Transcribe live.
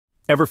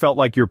Ever felt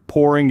like you're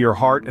pouring your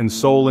heart and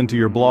soul into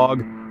your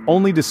blog,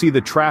 only to see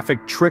the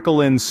traffic trickle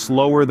in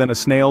slower than a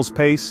snail's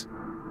pace?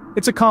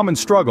 It's a common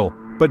struggle,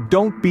 but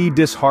don't be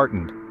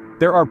disheartened.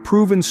 There are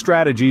proven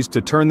strategies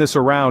to turn this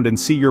around and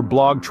see your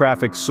blog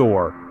traffic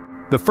soar.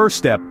 The first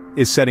step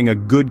is setting a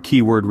good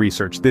keyword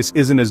research. This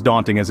isn't as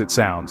daunting as it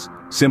sounds.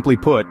 Simply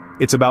put,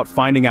 it's about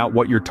finding out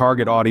what your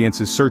target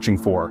audience is searching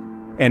for,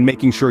 and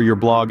making sure your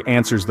blog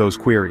answers those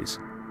queries.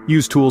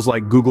 Use tools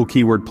like Google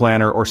Keyword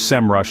Planner or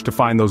SEMrush to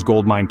find those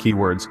goldmine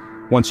keywords.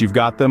 Once you've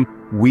got them,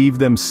 weave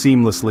them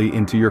seamlessly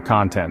into your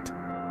content.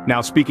 Now,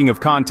 speaking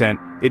of content,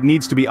 it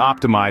needs to be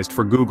optimized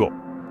for Google.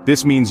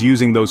 This means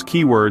using those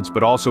keywords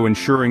but also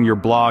ensuring your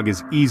blog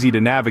is easy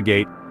to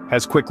navigate,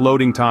 has quick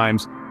loading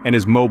times, and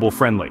is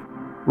mobile-friendly.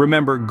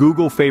 Remember,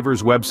 Google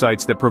favors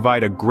websites that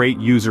provide a great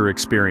user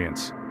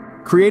experience.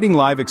 Creating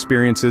live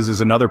experiences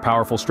is another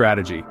powerful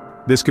strategy.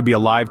 This could be a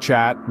live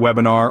chat,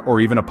 webinar, or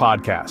even a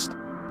podcast.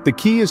 The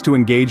key is to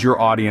engage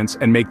your audience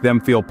and make them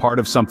feel part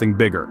of something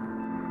bigger.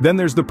 Then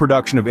there's the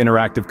production of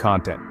interactive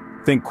content.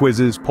 Think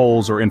quizzes,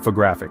 polls, or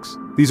infographics.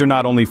 These are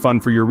not only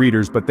fun for your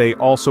readers, but they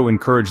also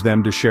encourage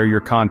them to share your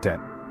content,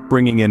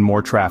 bringing in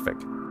more traffic.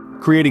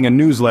 Creating a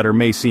newsletter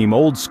may seem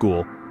old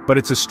school, but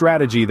it's a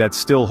strategy that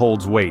still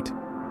holds weight.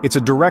 It's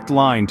a direct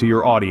line to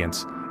your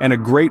audience, and a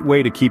great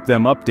way to keep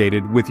them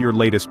updated with your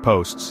latest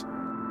posts.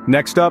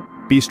 Next up,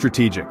 be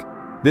strategic.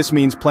 This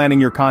means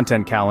planning your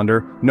content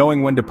calendar,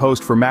 knowing when to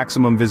post for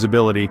maximum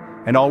visibility,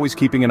 and always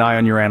keeping an eye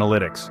on your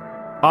analytics.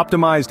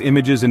 Optimized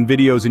images and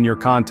videos in your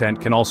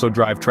content can also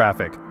drive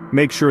traffic.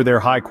 Make sure they're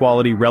high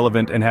quality,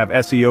 relevant, and have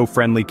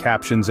SEO-friendly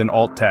captions and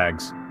alt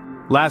tags.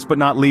 Last but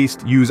not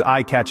least, use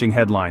eye-catching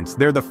headlines.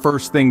 They're the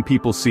first thing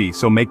people see,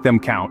 so make them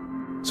count.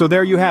 So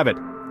there you have it.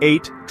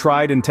 8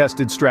 tried and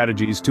tested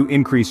strategies to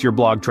increase your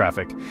blog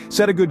traffic.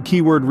 Set a good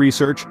keyword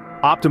research,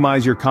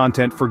 optimize your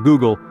content for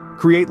Google,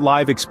 create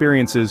live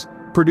experiences,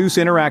 produce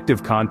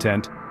interactive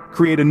content,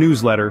 create a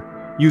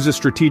newsletter, use a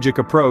strategic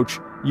approach,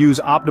 use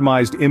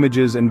optimized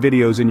images and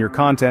videos in your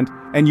content,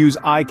 and use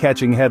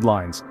eye-catching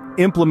headlines.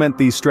 Implement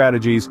these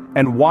strategies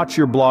and watch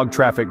your blog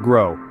traffic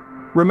grow.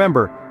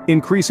 Remember,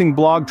 increasing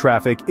blog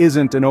traffic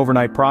isn't an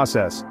overnight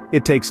process.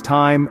 It takes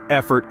time,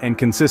 effort, and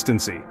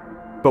consistency.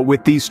 But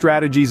with these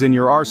strategies in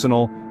your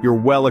arsenal, you're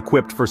well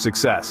equipped for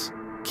success.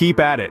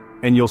 Keep at it,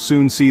 and you'll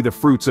soon see the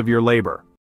fruits of your labor.